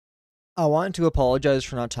I want to apologize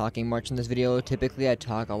for not talking much in this video. Typically, I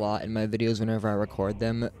talk a lot in my videos whenever I record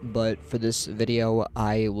them, but for this video,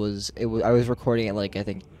 I was recording at like I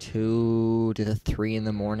think 2 to 3 in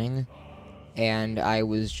the morning, and I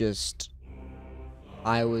was just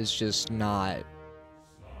not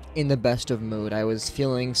in the best of mood. I was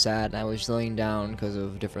feeling sad, and I was feeling down because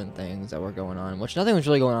of different things that were going on. Which nothing was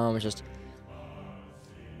really going on. It was just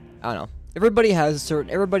I don't know. Everybody has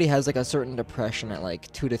like a certain depression at like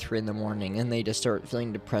 2 to 3 in the morning, and they just start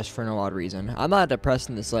feeling depressed for no odd reason. I'm not depressed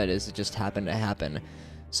in the slightest. It just happened to happen.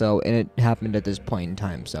 So, and it happened at this point in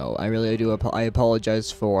time. So, I really do. I apologize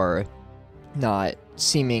for not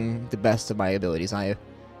seeming the best of my abilities.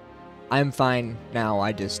 I'm fine now.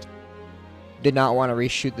 I just did not want to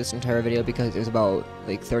reshoot this entire video because it was about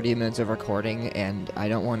like 30 minutes of recording, and I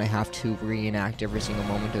don't want to have to reenact every single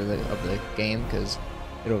moment of the game because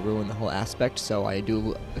it'll ruin the whole aspect. So I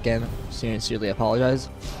do again sincerely apologize.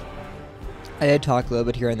 I did talk a little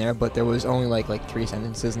bit here and there, but there was only like 3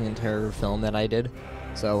 sentences in the entire film that I did.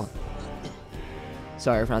 So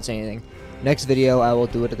sorry for not saying anything. Next video I will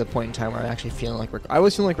do it at the point in time where I actually feel like I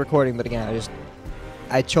was feeling like recording, but again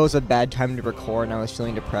I chose a bad time to record and I was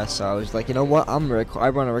feeling depressed, so I was like, you know what, I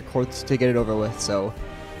want to record to get it over with. So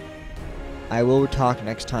I will talk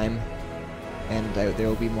next time, and there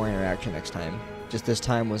will be more interaction next time. Just this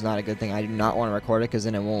time was not a good thing. I do not want to record it because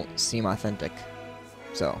then it won't seem authentic.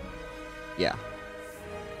 So, yeah.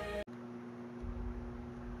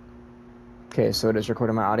 Okay, so it is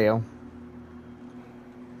recording my audio.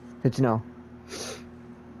 Good to know.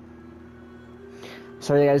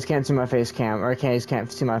 Sorry you guys can't see my face cam, or you guys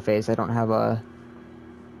can't see my face. I don't have a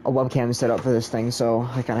webcam set up for this thing, so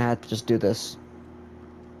I kind of had to just do this.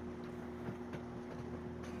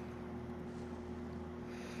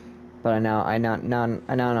 But I now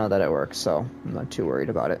know that it works, so I'm not too worried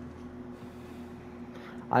about it.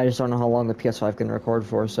 I just don't know how long the PS5 can record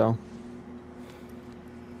for, so.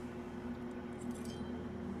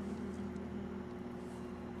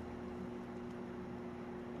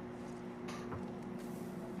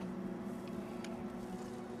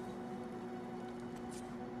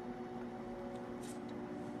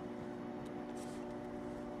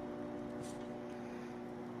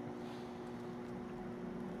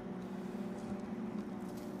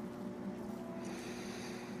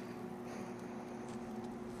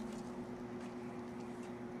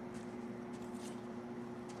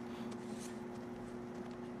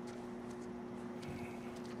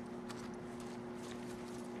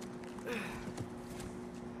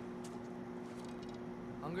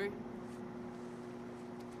 Hungry?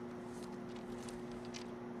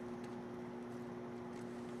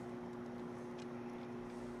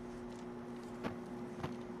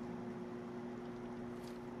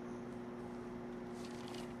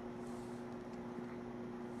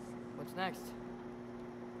 What's next?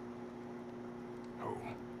 Home.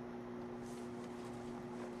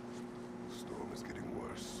 The storm is getting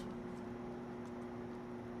worse.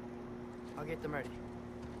 I'll get them ready.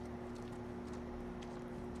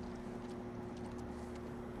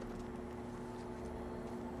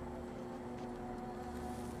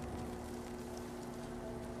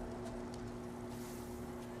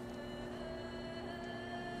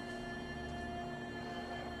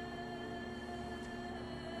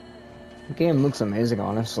 The game looks amazing,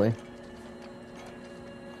 honestly.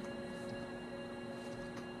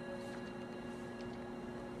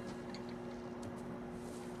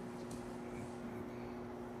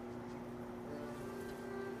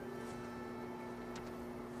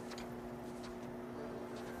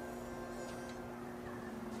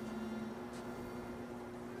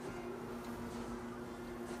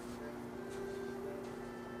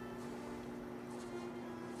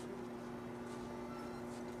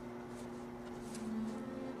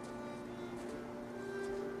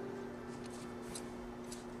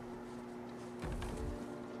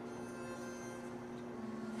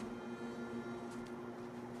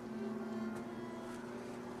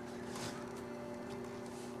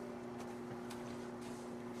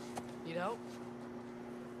 Need help?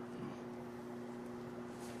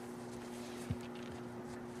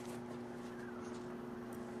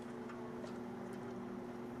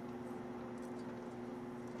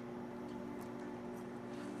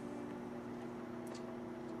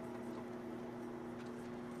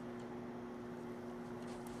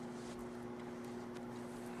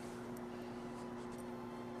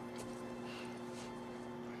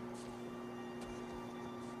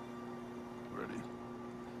 Ready?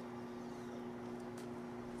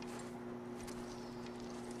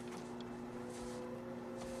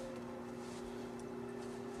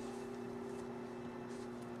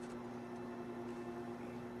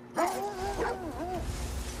 I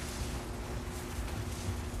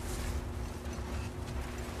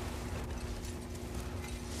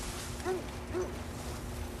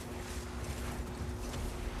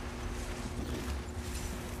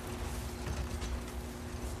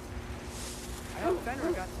hope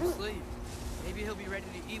Fenrir got some sleep. Maybe he'll be ready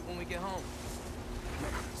to eat when we get home.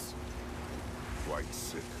 Yes. Quite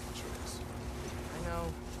sick, Atreus. I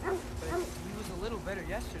know, but he was a little better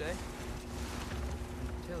yesterday.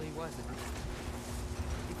 Until he wasn't.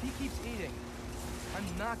 If he keeps eating, I'm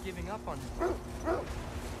not giving up on him.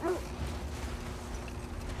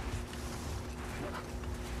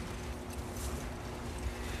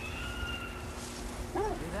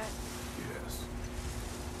 Hear that? Yes.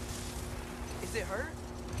 Is it hurt?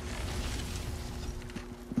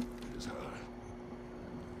 It is her.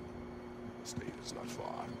 The state is not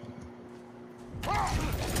far.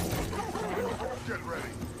 Get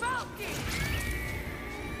ready.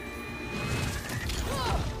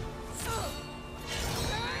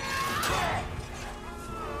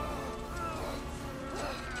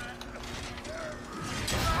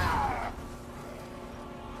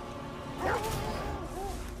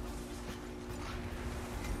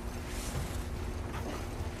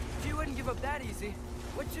 She wouldn't give up that easy,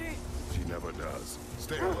 would she? She never does.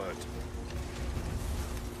 Stay alert.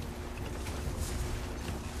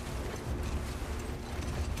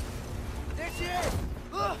 There she is!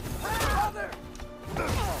 Mother!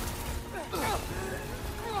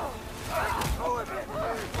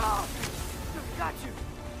 Got you!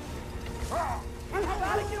 You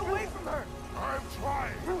gotta get away from her! I'm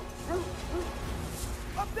trying.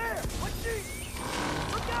 Up there! What's she?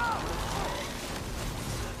 Look out!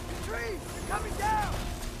 The trees! They're coming down!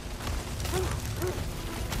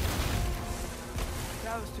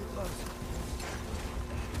 That was too close.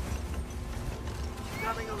 She's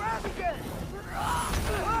coming around again! I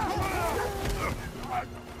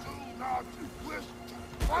do not wish to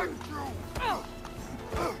fight you.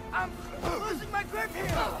 I'm losing my grip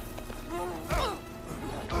here!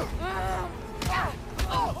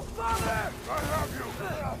 Oh, Father! I have you.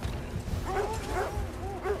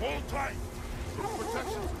 Hold tight. Your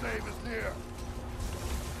protection stave is near.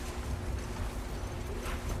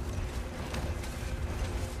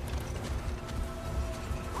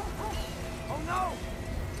 Oh no!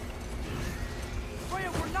 Freya,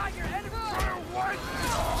 we're not your enemy! Fire what?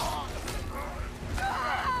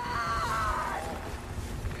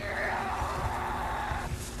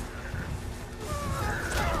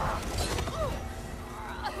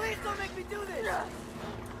 Please don't make me do this!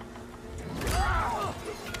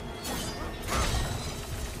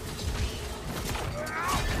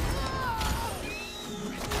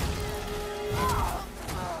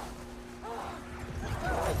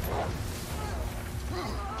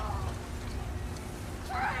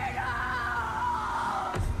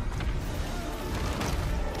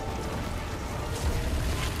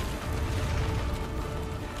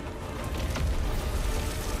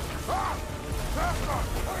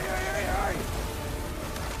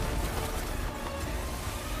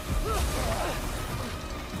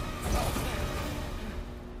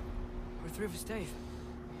 We're through for Stave.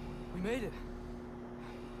 We made it.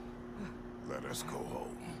 Let us go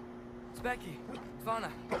home. It's Becky.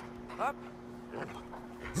 Svana. Up. I'm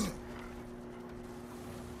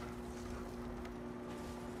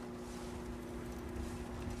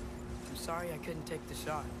sorry I couldn't take the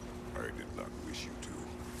shot. I did not wish you to.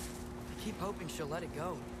 I keep hoping she'll let it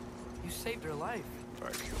go. You saved her life.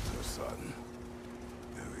 I killed her son.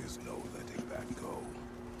 There is no letting that go.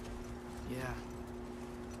 Yeah.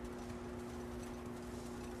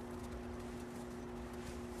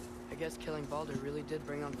 I guess killing Baldur really did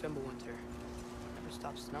bring on Fimbulwinter. Never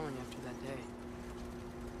stopped snowing after that day.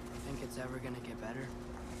 Think it's ever gonna get better?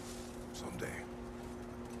 Someday.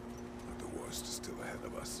 But the worst is still ahead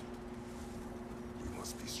of us. We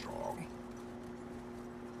must be strong.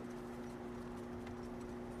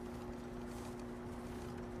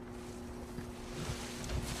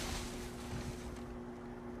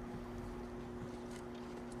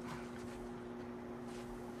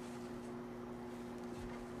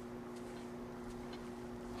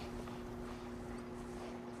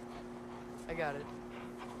 I got it.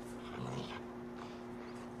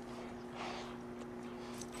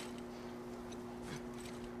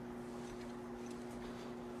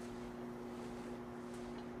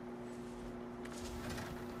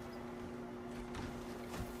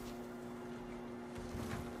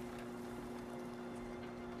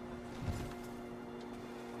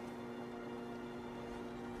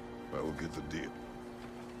 I will get the deal.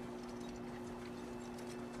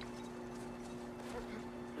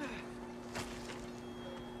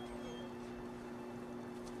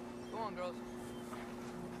 on, girls.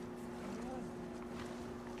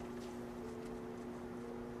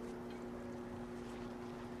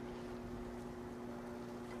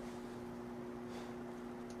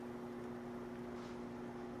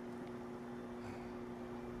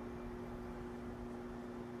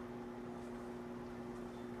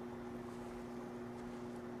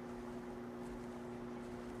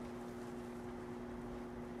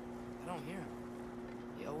 I don't hear him.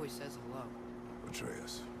 He always says hello.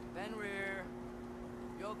 Atreus. Fenrir,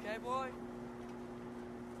 you okay, boy?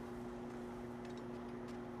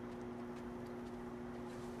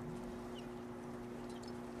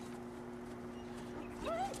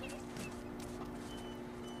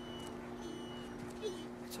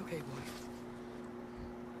 It's okay, boy.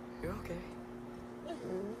 You're okay.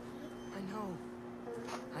 I know.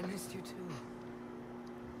 I missed you too.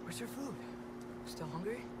 Where's your food? Still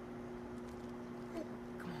hungry?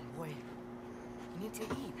 Come on, boy. You need to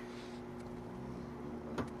eat.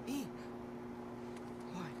 Eat.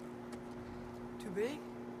 What? Too big?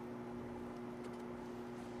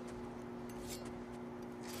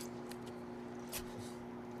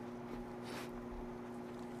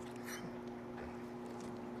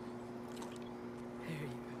 There you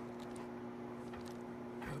go.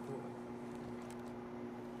 Good boy.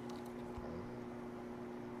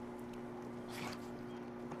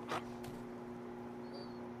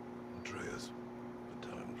 Atreus, the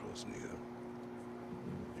time draws near.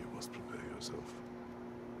 You must prepare yourself.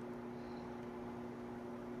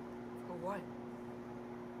 For what?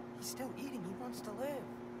 He's still eating. He wants to live.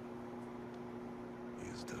 He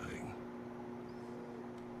is dying.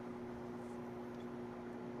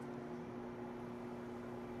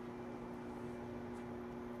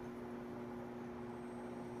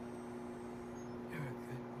 You're a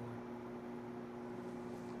good boy.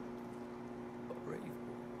 A brave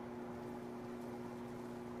boy.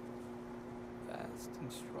 Fast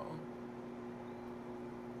and strong.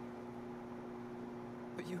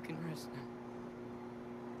 But you can rest now.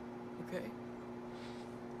 Okay?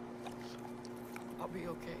 I'll be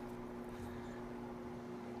okay.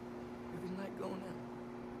 You can let go now.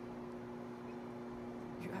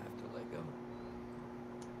 You have to let go.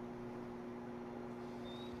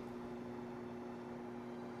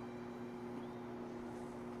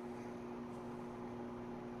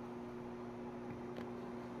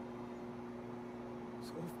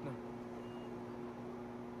 Sofna.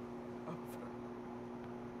 Afra.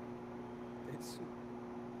 Jesu.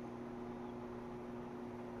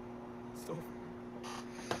 Sofna.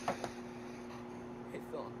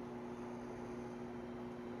 Ethan.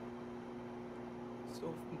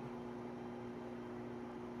 Sofna.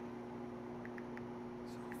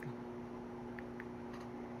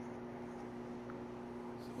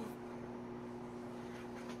 Sofna. Sofna.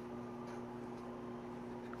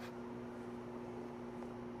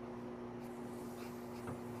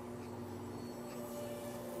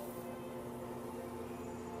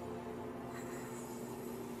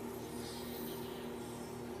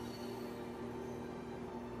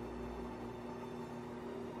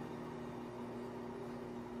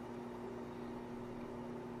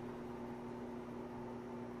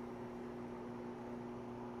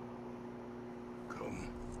 Come.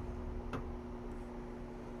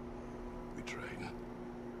 We train.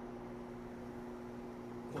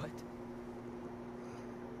 What?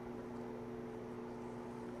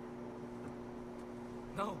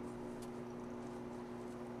 No.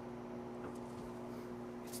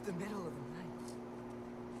 It's the middle of the night.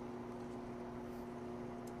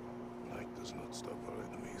 Night does not stop our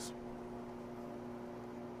enemies.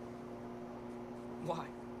 Why?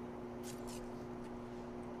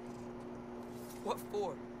 What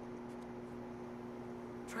for?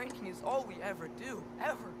 Training is all we ever do,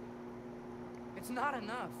 ever. It's not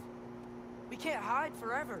enough. We can't hide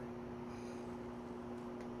forever.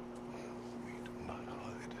 We do not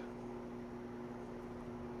hide.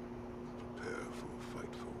 Prepare for a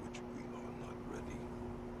fight for which we are not ready.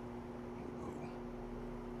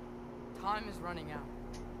 Go. Time is running out.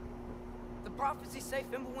 The prophecies say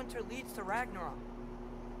Fimbulwinter leads to Ragnarok.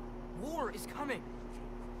 War is coming.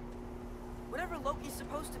 Whatever Loki's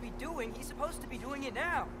supposed to be doing, he's supposed to be doing it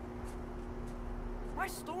now. My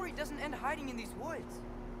story doesn't end hiding in these woods.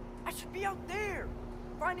 I should be out there,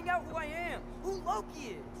 finding out who I am, who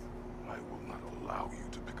Loki is. I will not allow you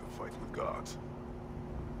to pick a fight with gods.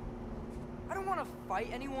 I don't want to fight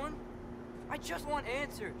anyone. I just want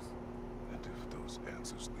answers. And if those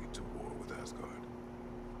answers lead to war with Asgard,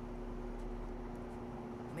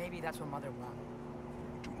 Maybe that's what Mother wanted.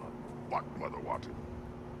 we do not know what Mother wanted.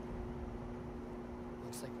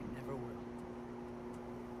 Looks like we never will.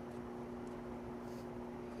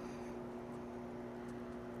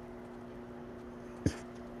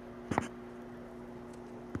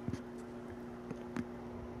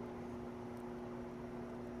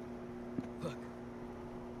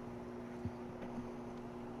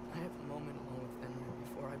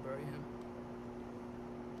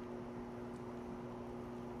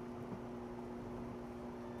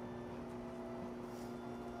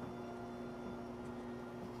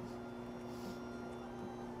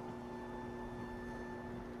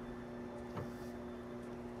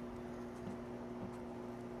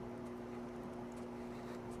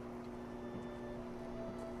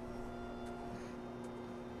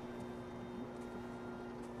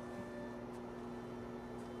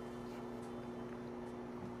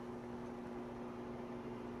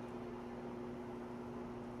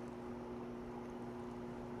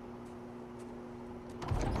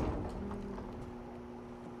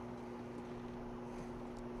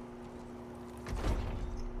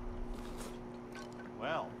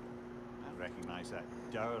 recognize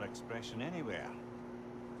that dour expression anywhere.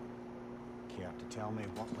 Care to tell me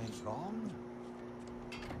what went wrong?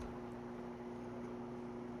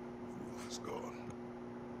 Wolf is gone.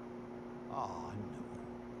 Oh,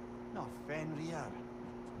 no. Not Fenrir.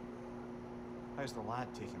 How's the lad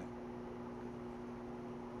taking it?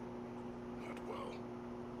 Not well.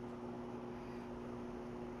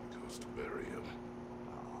 He goes to bury him.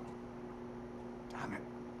 Oh, damn it.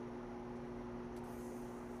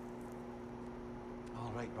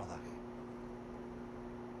 All right, brother.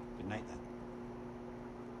 Good night, then.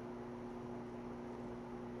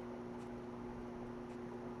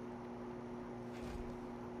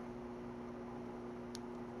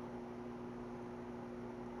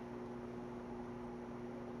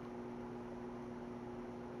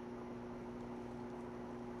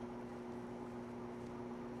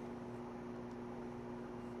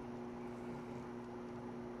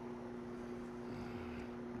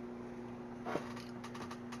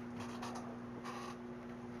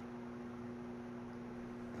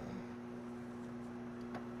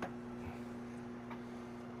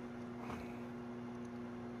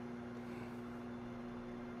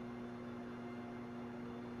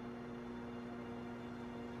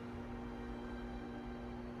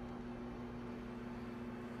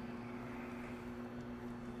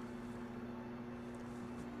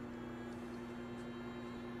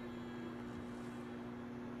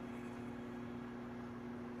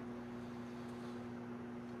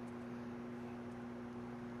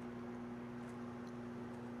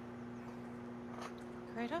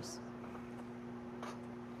 Kratos?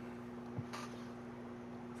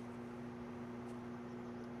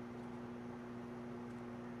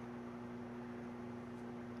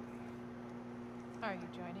 Are you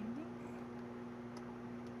joining me?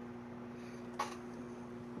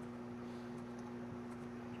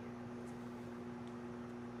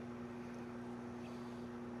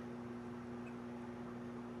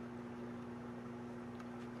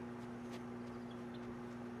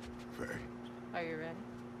 Faye, Are you ready?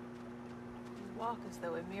 You walk as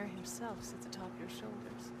though Emir himself sits atop your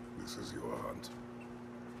shoulders. this is your hunt.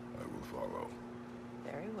 I will follow.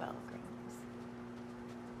 Very well, Grimes.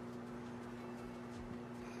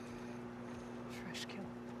 Fresh kill.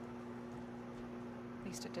 At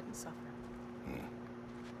least it didn't suffer.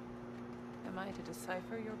 Am I to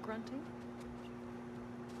decipher your grunting?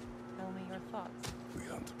 Tell me your thoughts. We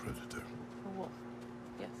hunt a predator. A wolf.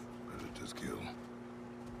 Yes. Predators kill.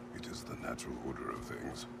 It is the natural order of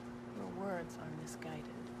things. Your words are misguided.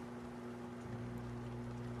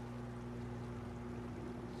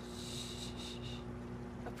 Shh.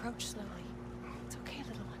 Approach slowly. It's okay,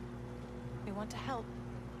 little one. We want to help.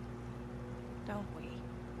 Don't we?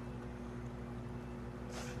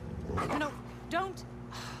 No, don't!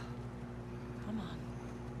 Come on.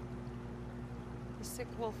 The sick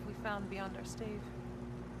wolf we found beyond our stave.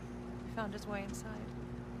 He found his way inside.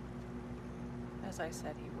 As I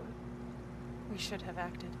said he would. We should have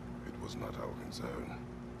acted. It was not our concern.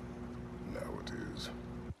 Now it is.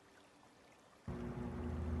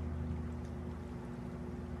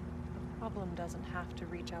 The problem doesn't have to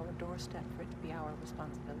reach our doorstep for it to be our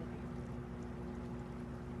responsibility.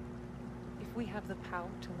 If we have the power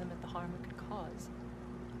to limit the harm it could cause,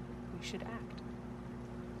 we should act.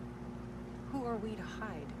 Who are we to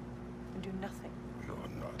hide and do nothing? We are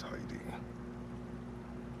not hiding.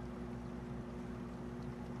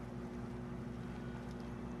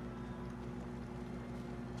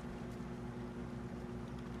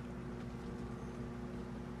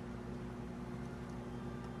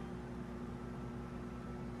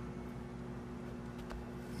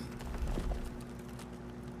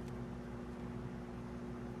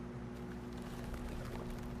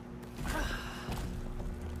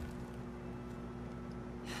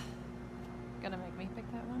 Gonna make me pick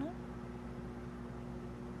that one up?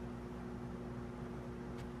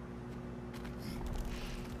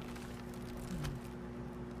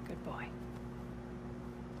 Good boy.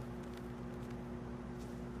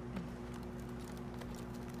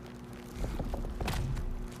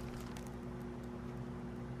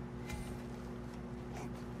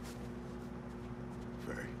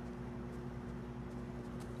 Faye.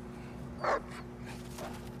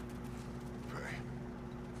 Faye.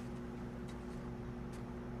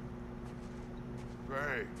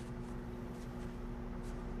 Faye.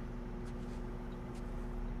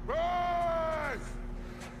 Faye!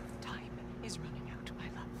 Time is running out, my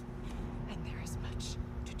love. And there is much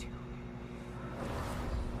to do.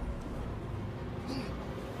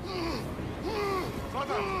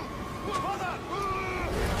 Mother! Mother!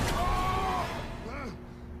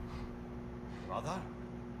 Brother?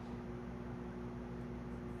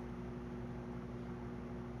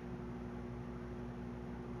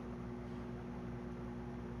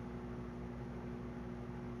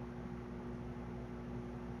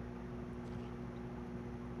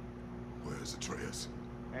 Where's Atreus?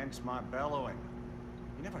 Hence my bellowing.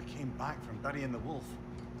 He never came back from burying the wolf.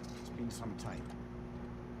 It's been some time.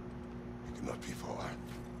 He cannot be far.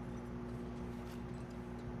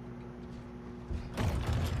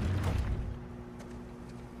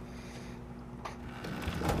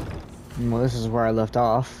 Well, this is where I left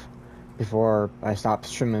off before I stopped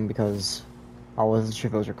streaming because I wasn't sure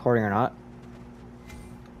if it was recording or not.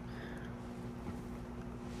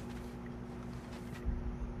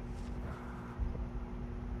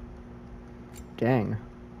 Dang.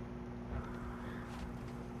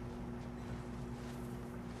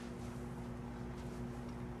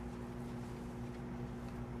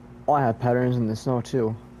 Oh, I have patterns in the snow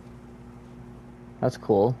too. That's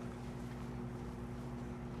cool.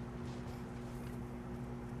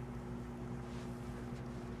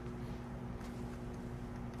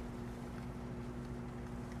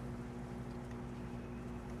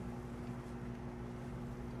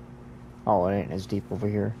 Oh, it ain't as deep over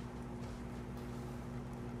here.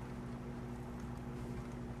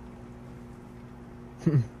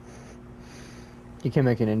 You can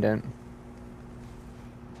make an indent.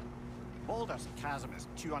 Baldur's chasm is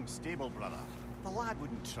too unstable, brother. The lad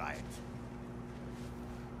wouldn't try it.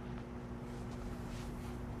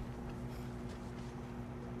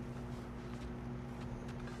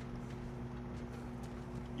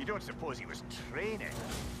 You don't suppose he was training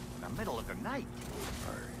in the middle of the night?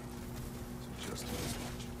 I suggested as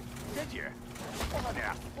much. Did you? What on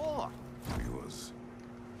earth for? He was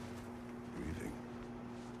breathing.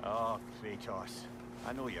 Oh, Kratos.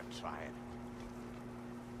 I know you're trying.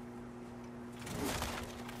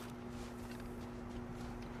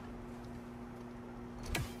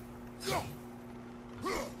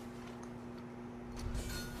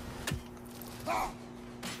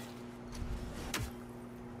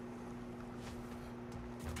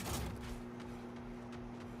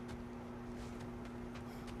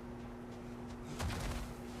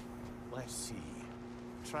 Let's see.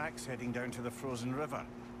 Tracks heading down to the frozen river.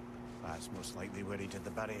 That's most likely where he did the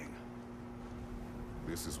burying.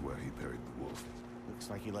 This is where he buried the wolf. Looks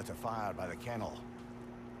like he lit a fire by the kennel.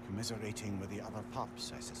 Commiserating with the other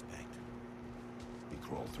pups, I suspect. He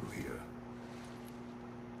crawled through here.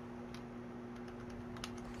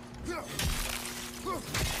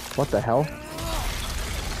 What the hell?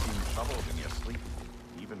 In trouble in your sleep,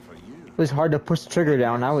 even for you. It was hard to push the trigger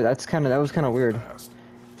down. That was kind of weird. Is Fast.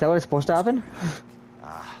 that what it's supposed to happen?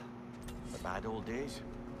 Ah, the bad old days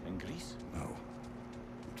in Greece. No.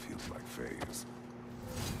 It feels like Faye is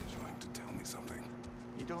trying to tell me something.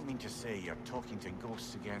 You don't mean to say you're talking to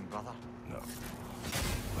ghosts again, brother? No.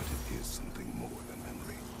 But it is something more than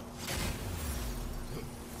memory.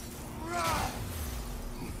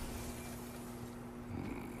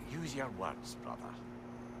 Use your words, brother.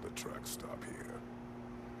 The tracks stop here.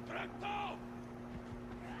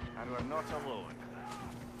 And we're not alone.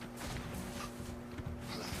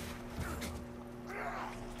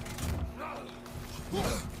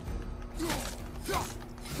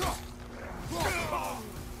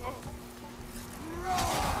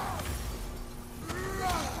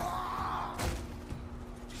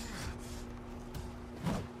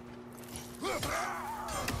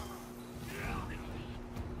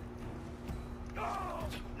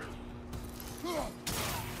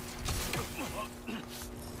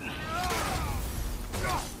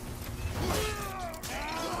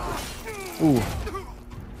 Ooh.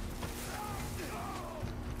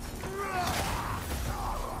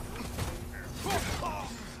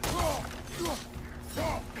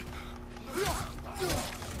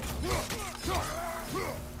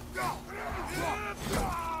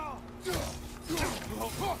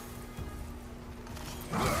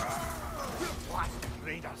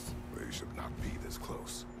 Raiders. They should not be this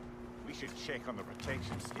close. We should check on the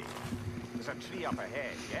protection stake. There's a tree up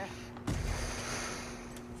ahead, yeah?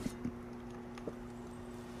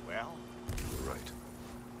 Well, You're right.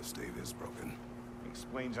 The stave is broken.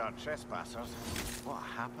 explains our trespassers. What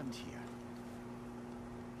happened here?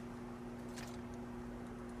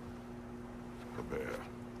 A bear.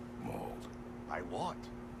 Mauled. By what?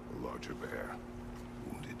 A larger bear.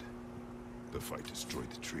 Wounded. The fight destroyed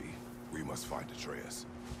the tree. We must find Atreus.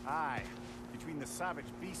 Aye. Between the savage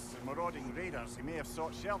beasts and marauding raiders, he may have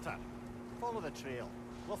sought shelter. Follow the trail.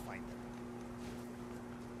 We'll find him.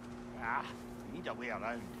 Ah, we need a way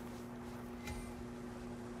around.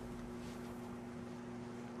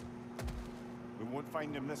 We won't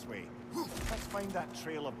find him this way. Let's find that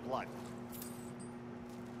trail of blood.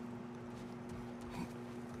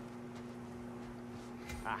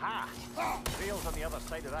 Aha! Trail's on the other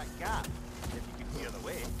side of that gap, if you can hear the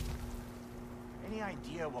way. Any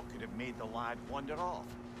idea what could have made the lad wander off?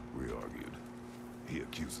 We argued. He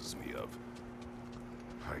accuses me of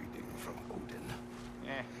hiding from Odin.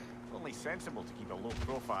 Eh, only sensible to keep a low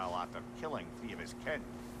profile after killing 3 of his kin.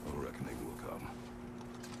 A reckoning will come.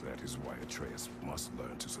 That is why Atreus must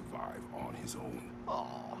learn to survive on his own.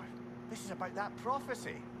 Oh, this is about that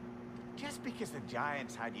prophecy. Just because the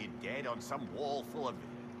giants had you dead on some wall full of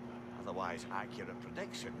otherwise accurate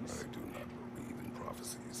predictions. I do not believe in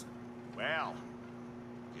prophecies. Well,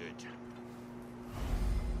 good.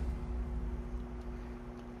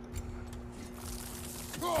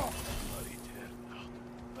 Bloody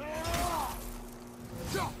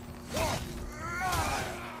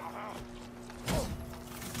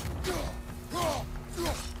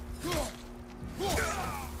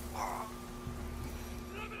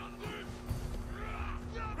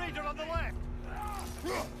Raider on the left!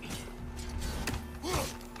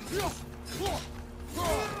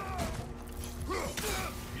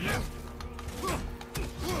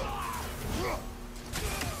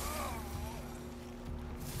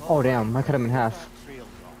 Oh damn, I cut him in half. Trail gone.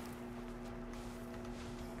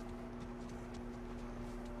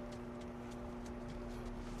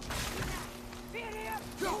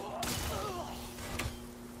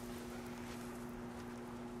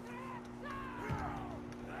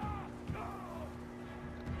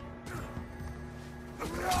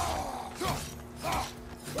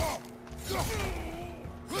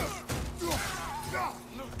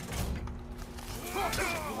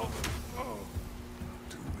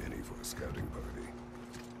 Too many for a scouting party.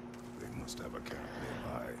 They must have a camp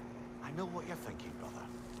nearby. I know what you're thinking, brother.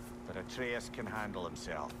 But Atreus can handle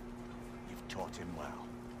himself. You've taught him well.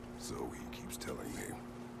 So he keeps telling me.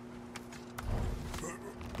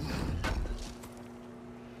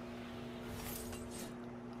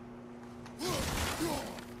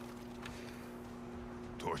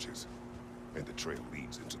 Torches. And the trail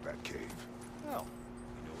leads into that cave. Well,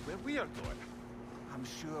 we know where we are going. I'm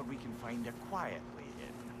sure we can find a quiet way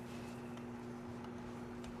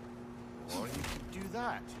in. Or you could do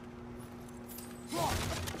that.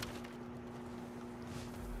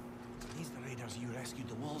 These the raiders you rescued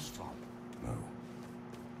the wolves from. No.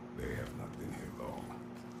 They have not been here long.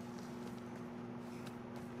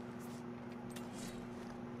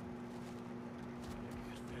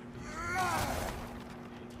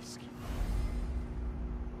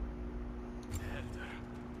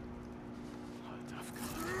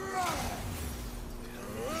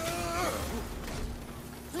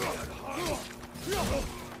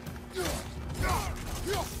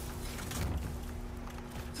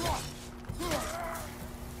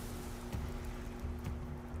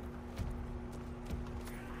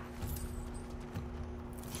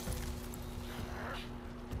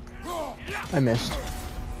 I missed.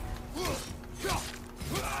 The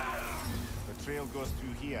trail goes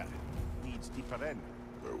through here. Leads deeper in.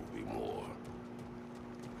 There will be more.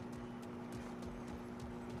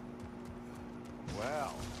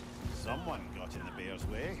 Well, someone got in the bear's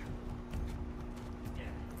way.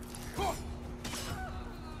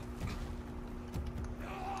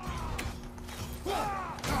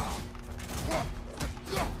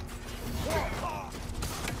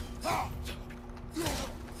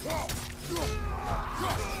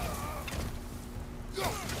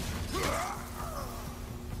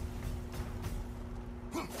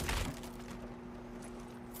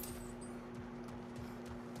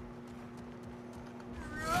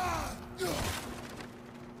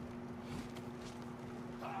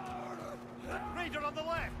 Raider on the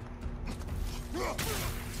left!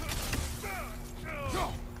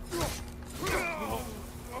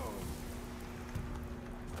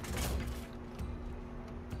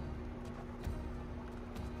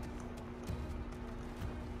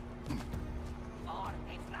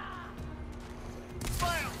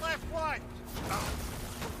 Fire! Left one!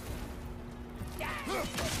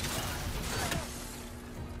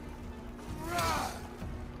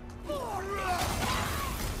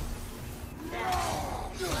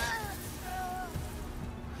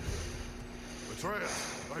 Atreus,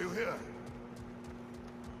 are you here?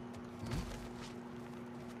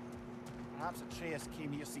 Perhaps Atreus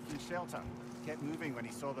came here seeking shelter. Kept moving when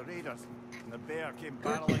he saw the raiders, and the bear came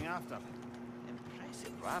barreling after.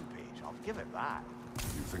 Impressive rampage, I'll give it that.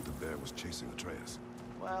 You think the bear was chasing Atreus?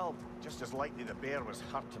 Well, just as likely the bear was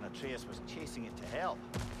hurt and Atreus was chasing it to help.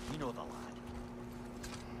 You know the lad.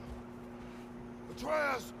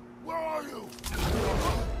 Atreus, where are you?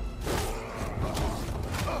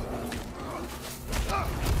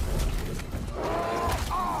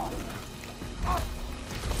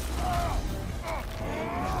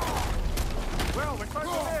 Well, we found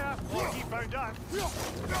the bear. Well, he found us.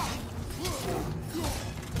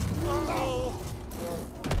 Oh!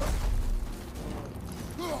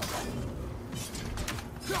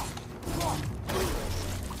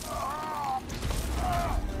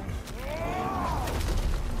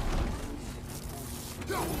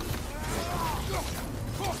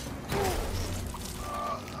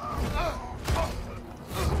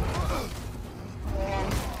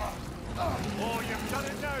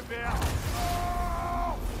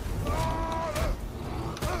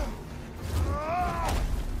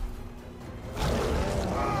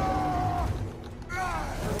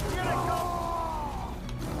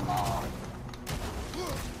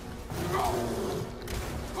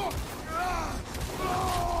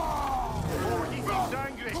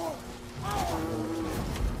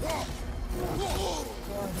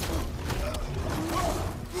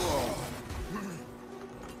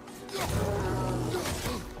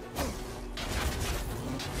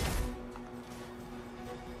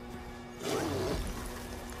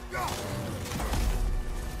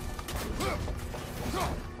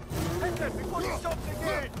 Hit it before he stops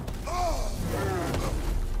again!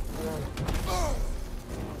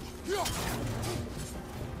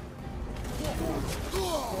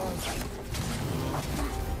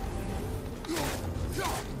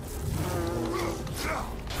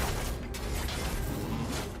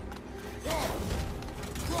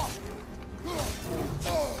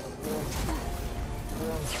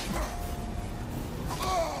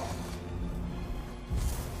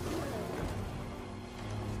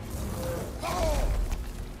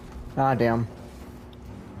 Ah, damn.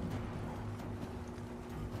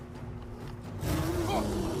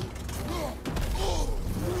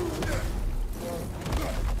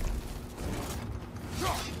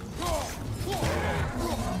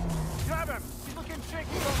 Grab him! He's looking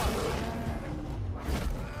shaky, Thomas!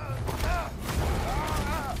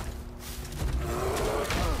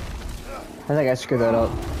 I think I screwed that up.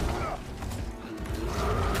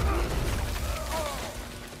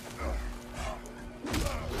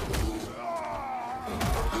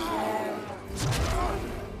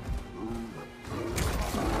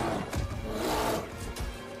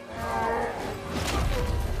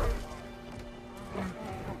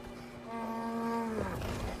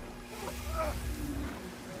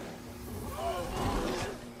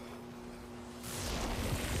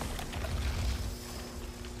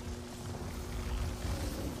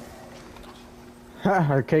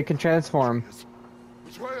 Arcade can transform.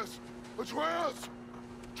 Atreus! Atreus!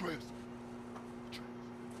 Atreus!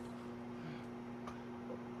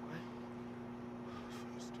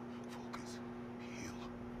 First, focus. Heal.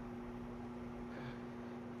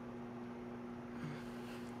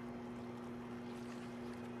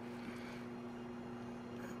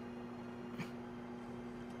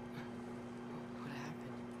 What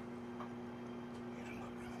happened? You do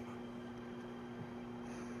not remember.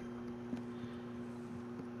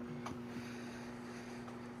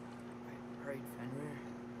 I prayed Fenrir.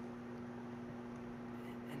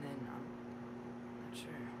 And then, I'm not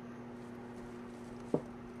sure.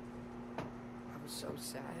 I was so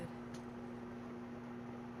sad.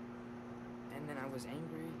 And then I was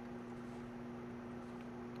angry.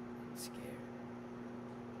 And scared.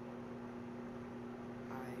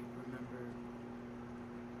 I remember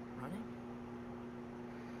running.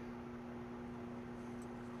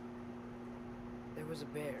 There was a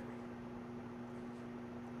bear.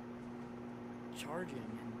 Charging,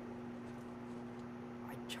 and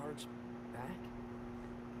I charged back.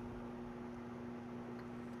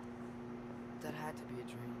 That had to be a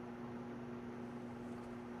dream.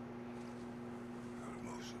 Your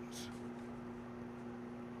emotions.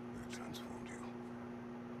 They transformed you.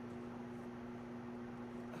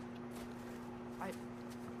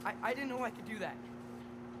 I didn't know I could do that.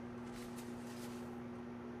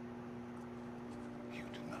 You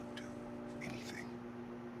did not do anything.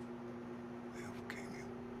 They overcame you.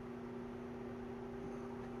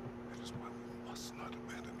 That is why we must not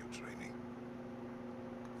abandon your training.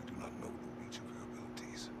 We do not know the reach of your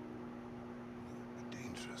abilities. It would be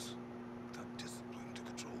dangerous without discipline to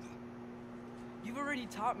control them. You've already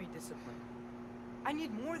taught me discipline. I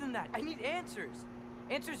need more than that. I need answers.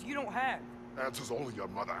 Answers you don't have. Answers only your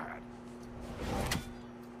mother had.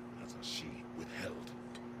 Answers she withheld.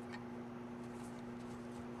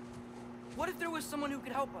 What if there was someone who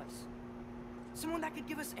could help us? Someone that could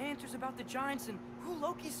give us answers about the giants and who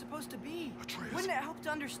Loki's supposed to be. Atreus. Wouldn't it help to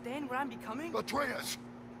understand what I'm becoming? Atreus!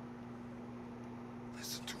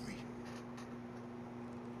 Listen to me.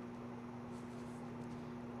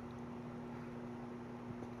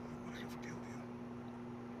 I have killed you.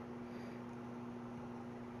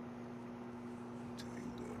 Until you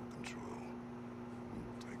learn control, you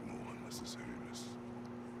will take no unnecessary risks.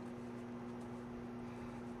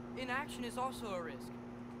 Inaction is also a risk.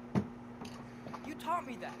 You taught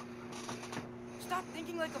me that. Stop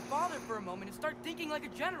thinking like a father for a moment and start thinking like a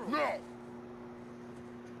general. No!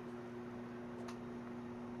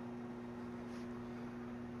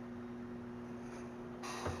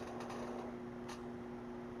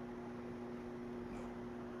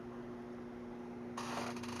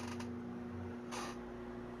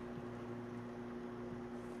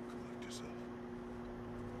 Collect yourself.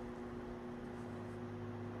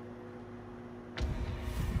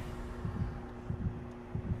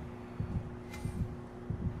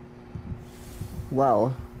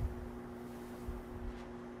 Well.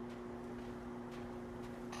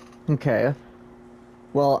 Okay.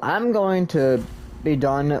 Well, I'm going to be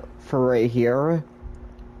done for right here.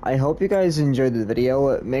 I hope you guys enjoyed the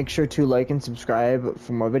video. Make sure to like and subscribe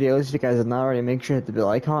for more videos. If you guys have not already, make sure to hit the bell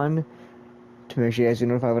icon to make sure you guys get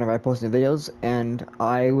notified whenever I post new videos. And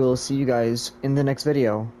I will see you guys in the next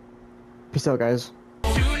video. Peace out, guys.